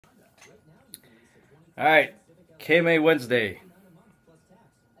Alright, KMA Wednesday.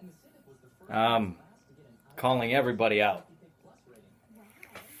 Calling everybody out.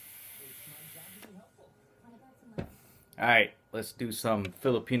 Alright, let's do some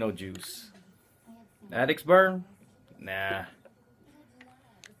Filipino juice. Addicts burn? Nah.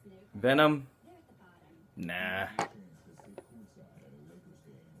 Venom? Nah.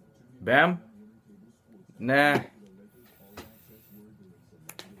 Bam? Nah.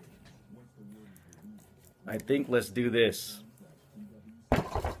 I think let's do this.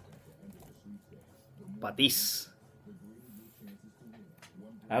 Patis.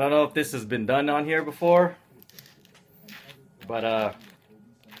 I don't know if this has been done on here before, but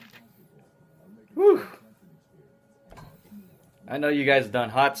whew. I know you guys done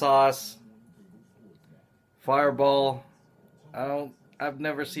hot sauce, fireball. I've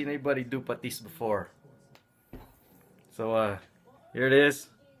never seen anybody do patis before. So here it is.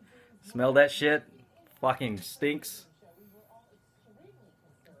 Smell that shit. Fucking stinks.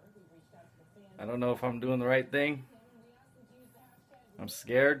 I don't know if I'm doing the right thing. I'm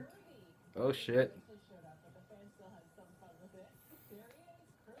scared. Oh shit.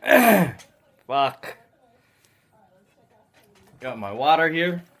 Fuck. Got my water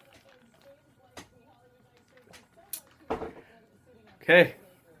here. Okay.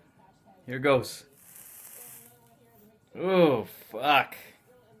 Here goes. Oh, fuck.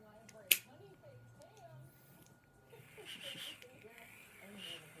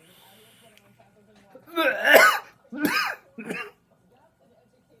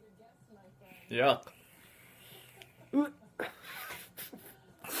 Yuck.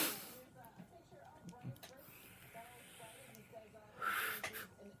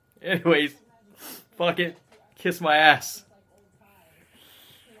 Anyways, fuck it. Kiss my ass.